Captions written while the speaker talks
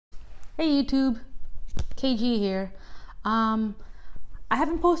Hey YouTube, KG here. I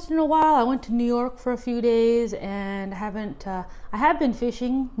haven't posted in a while. I went to New York for a few days and I have been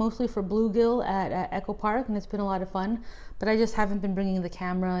fishing mostly for bluegill at Echo Park, and it's been a lot of fun, but I just haven't been bringing the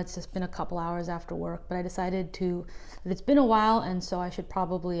camera. It's just been a couple hours after work, but I decided that it's been a while, and so I should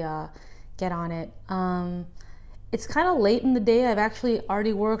probably get on it. It's kind of late in the day. I've actually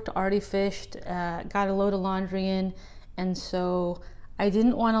already worked, already fished, got a load of laundry in, and so I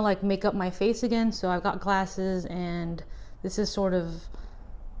didn't want to like make up my face again, so I've got glasses, and this is sort of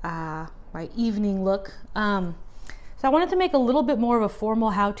my evening look. So I wanted to make a little bit more of a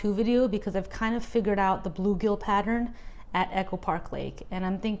formal how-to video because I've kind of figured out the bluegill pattern at Echo Park Lake, and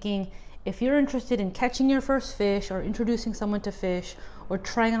I'm thinking if you're interested in catching your first fish or introducing someone to fish or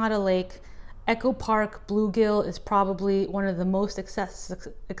trying out a lake, Echo Park bluegill is probably one of the most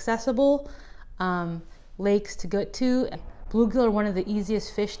accessible lakes to get to. Bluegill are one of the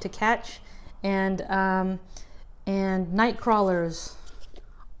easiest fish to catch, and night crawlers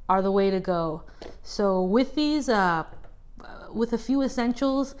are the way to go. So with these, with a few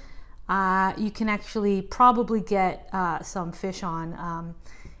essentials, you can actually probably get some fish on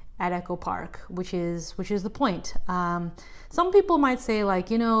at Echo Park, which is the point. Some people might say,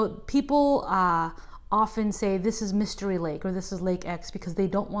 like, you know, people often say this is Mystery Lake or this is Lake X because they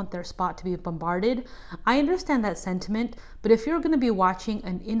don't want their spot to be bombarded. I understand that sentiment, but if you're going to be watching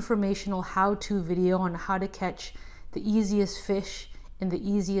an informational how-to video on how to catch the easiest fish in the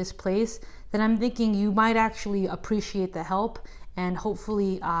easiest place, then I'm thinking you might actually appreciate the help, and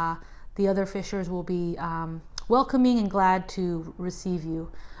hopefully the other fishers will be welcoming and glad to receive you.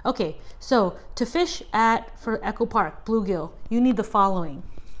 Okay, so to fish for Echo Park bluegill, you need the following.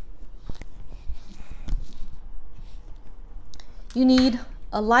 You need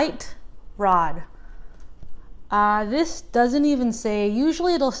a light rod. This doesn't even say,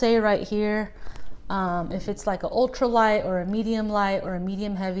 usually it'll say right here if it's like an ultralight or a medium light or a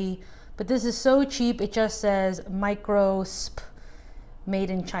medium heavy, but this is so cheap, it just says micro sp made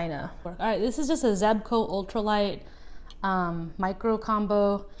in China. All right, this is just a Zebco ultralight micro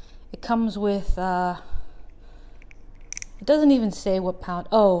combo. It comes with, it doesn't even say what pound.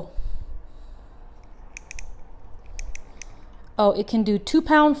 Oh, it can do 2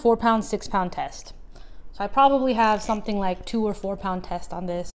 pound, 4 pound, 6 pound test. So I probably have something like 2 or 4 pound test on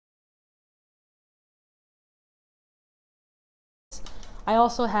this. I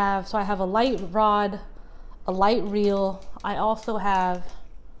also have, so I have a light rod, a light reel. I also have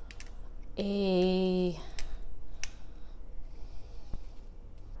a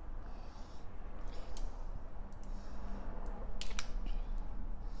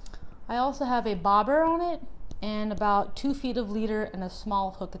bobber on it, and about 2 feet of leader and a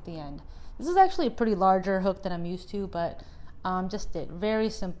small hook at the end. This is actually a pretty larger hook than I'm used to, but just it. Very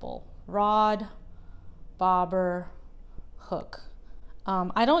simple. Rod, bobber, hook.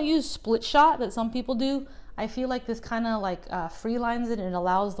 I don't use split shot that some people do. I feel like this kind of like free lines it and it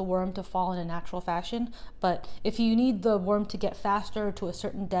allows the worm to fall in a natural fashion. But if you need the worm to get faster to a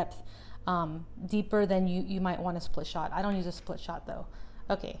certain depth, deeper, then you might want a split shot. I don't use a split shot though.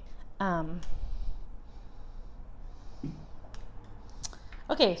 Okay.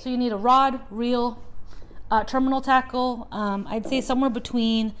 Okay, so you need a rod, reel, terminal tackle. I'd say somewhere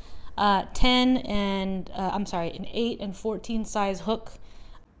between 10 and, an 8 and 14 size hook.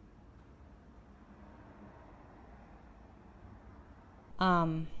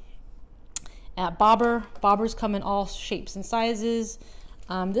 Bobbers come in all shapes and sizes.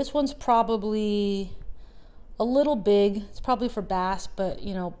 This one's probably a little big. It's probably for bass, but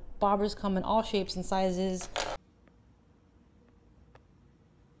you know, bobbers come in all shapes and sizes.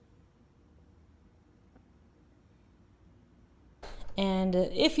 And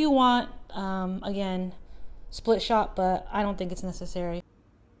if you want, again, split shot, but I don't think it's necessary.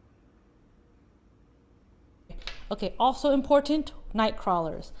 Okay, also important, night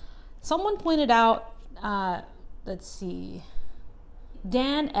crawlers. Someone pointed out, let's see,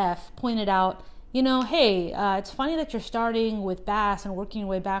 Dan F pointed out, you know, hey, it's funny that you're starting with bass and working your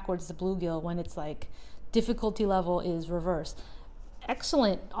way backwards to bluegill when it's like difficulty level is reversed.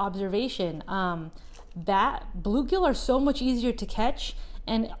 Excellent observation. Bluegill are so much easier to catch,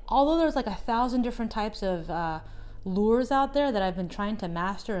 and although there's like 1,000 different types of lures out there that I've been trying to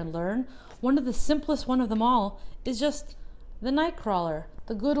master and learn, one of the simplest one of them all is just the night crawler,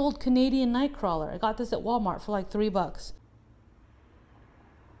 the good old Canadian night crawler. I got this at Walmart for like $3.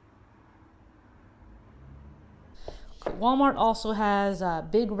 Walmart also has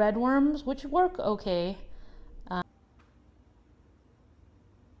big red worms, which work okay.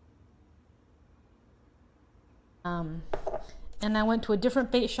 And And I went to a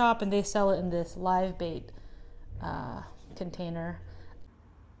different bait shop and they sell it in this live bait container.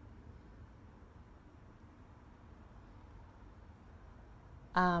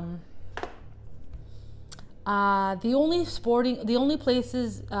 The only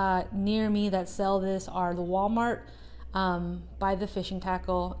places near me that sell this are the Walmart by the fishing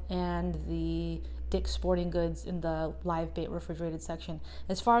tackle and the Dick's Sporting Goods in the live bait refrigerated section.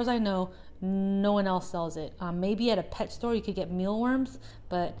 As far as I know, no one else sells it. Maybe at a pet store you could get mealworms,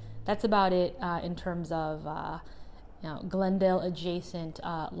 but that's about it in terms of Glendale adjacent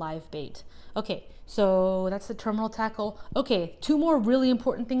live bait. Okay, so that's the terminal tackle. Okay, 2 more really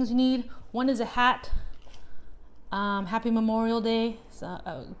important things you need. One is a hat. Happy Memorial Day,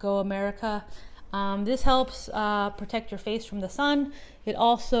 Go America. This helps protect your face from the sun. It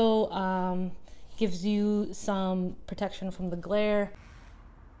also gives you some protection from the glare.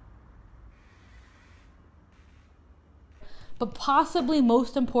 But possibly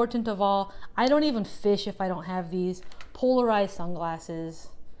most important of all, I don't even fish if I don't have these polarized sunglasses.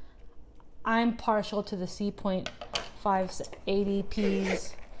 I'm partial to the C.580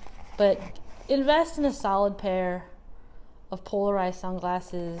 Ps, but invest in a solid pair of polarized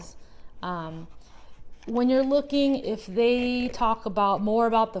sunglasses. When you're looking, if they talk more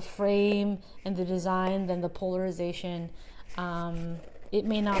about the frame and the design than the polarization, it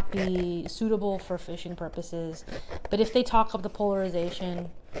may not be suitable for fishing purposes. But if they talk of the polarization,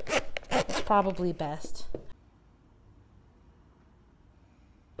 it's probably best.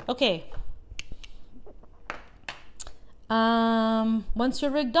 Okay. Once you're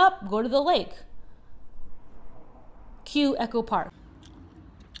rigged up, go to the lake. Cue Echo Park.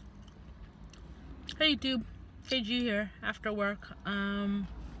 Hey YouTube, KG here after work. Gonna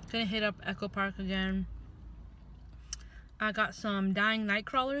hit up Echo Park again. I got some dying night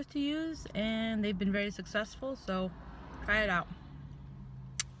crawlers to use and they've been very successful, so try it out.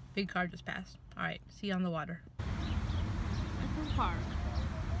 Big car just passed. Alright, see you on the water. Echo Park.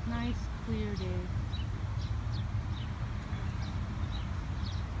 Nice clear day.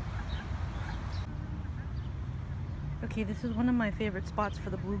 Okay, this is one of my favorite spots for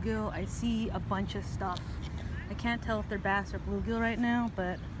the bluegill. I see a bunch of stuff. I can't tell if they're bass or bluegill right now,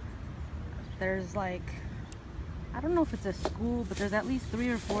 but there's like, I don't know if it's a school, but there's at least 3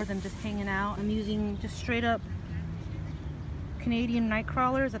 or 4 of them just hanging out. I'm using just straight up Canadian night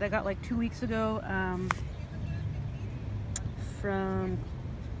crawlers that I got like 2 weeks ago from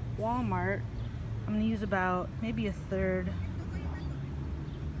Walmart. I'm gonna use about maybe a third.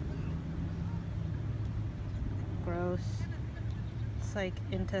 Gross. It's like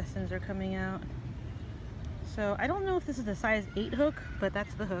intestines are coming out. So I don't know if this is a size 8 hook, but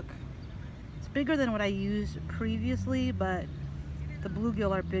that's the hook. It's bigger than what I used previously, but the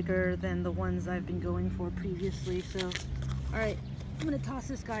bluegill are bigger than the ones I've been going for previously. So, all right, I'm gonna toss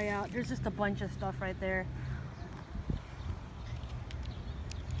this guy out. There's just a bunch of stuff right there.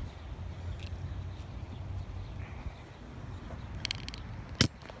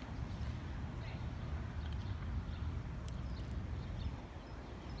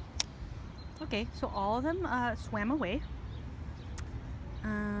 Okay, so all of them swam away.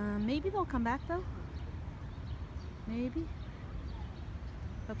 Maybe they'll come back though. Maybe.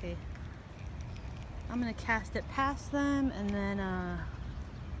 Okay. I'm gonna cast it past them and then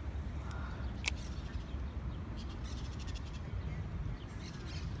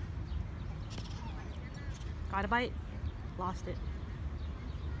got a bite, lost it.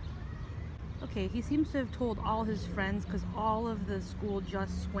 Okay, he seems to have told all his friends because all of the school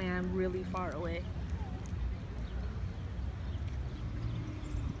just swam really far away.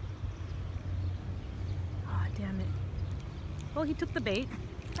 Ah, damn it. Well, he took the bait.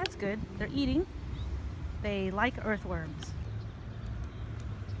 That's good. They're eating. They like earthworms.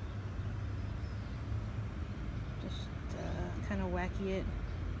 Just kind of wacky it.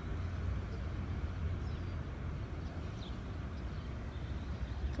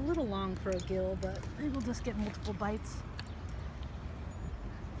 It's a little long for a gill, but maybe we'll just get multiple bites.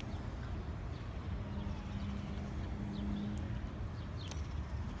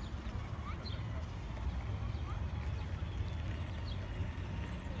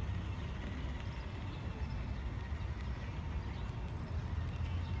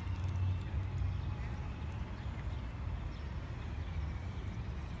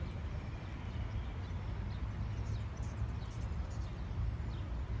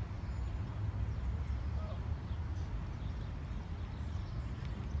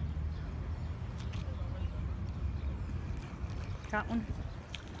 Got one.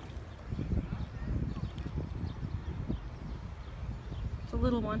 It's a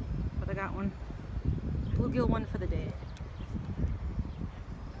little one, but I got one. Bluegill one for the day.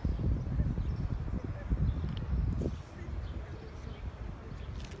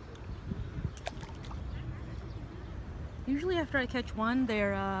 Usually after I catch one,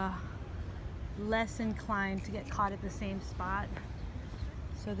 they're less inclined to get caught at the same spot.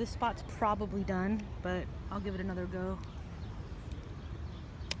 So this spot's probably done, but I'll give it another go.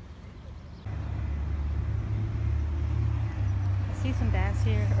 I see some bass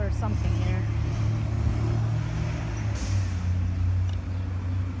here, or something here.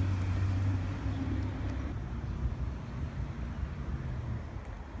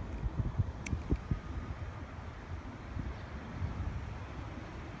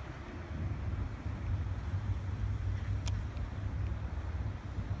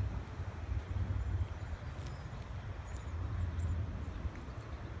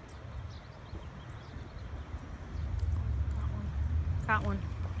 Got one.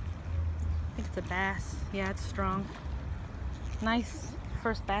 I think it's a bass. Yeah, it's strong. Nice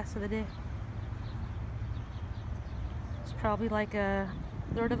first bass of the day. It's probably like a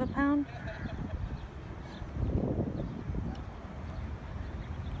 1/3 of a pound.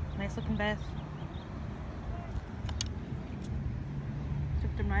 Nice looking bass.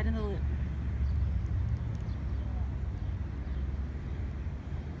 Took them right in the lip.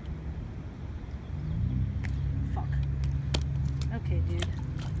 Fuck. Okay, dude.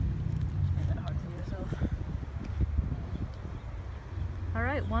 Make that hard for yourself.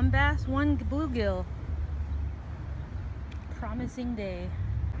 Alright, one bass, one bluegill. Promising day.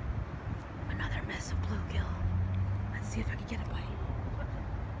 Another mess of bluegill. Let's see if I can get a bite.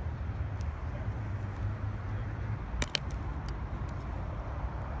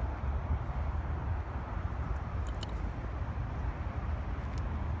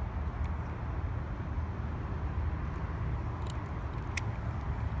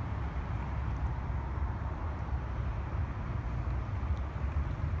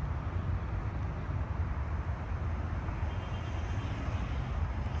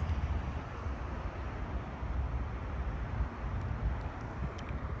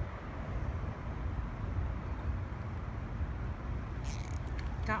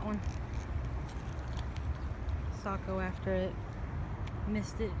 Got one. Saw it go after it.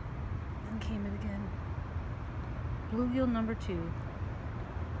 Missed it. Then came it again. Bluegill number 2.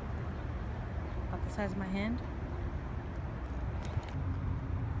 About the size of my hand.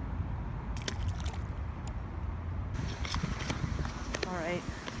 Alright.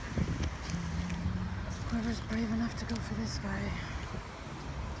 Whoever's brave enough to go for this guy.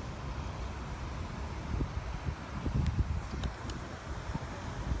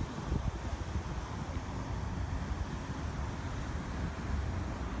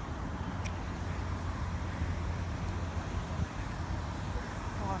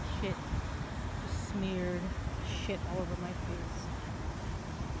 Shit, just smeared shit all over my face.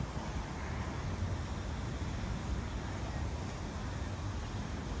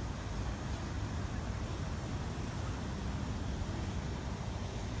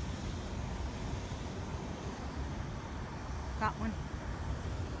 Got one.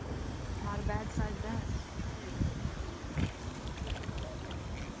 Not a bad size bass.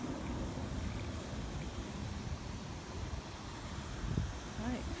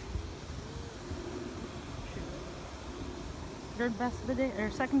 Third bass of the day, or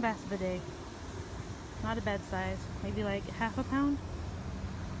second bass of the day. Not a bad size. Maybe like half a pound.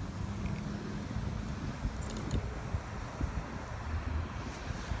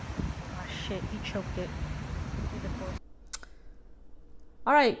 Oh shit, he choked it.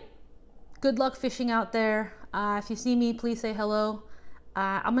 Alright, good luck fishing out there. If you see me, please say hello.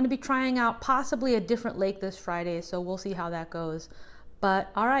 I'm going to be trying out possibly a different lake this Friday, so we'll see how that goes.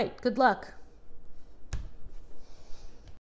 But alright, good luck.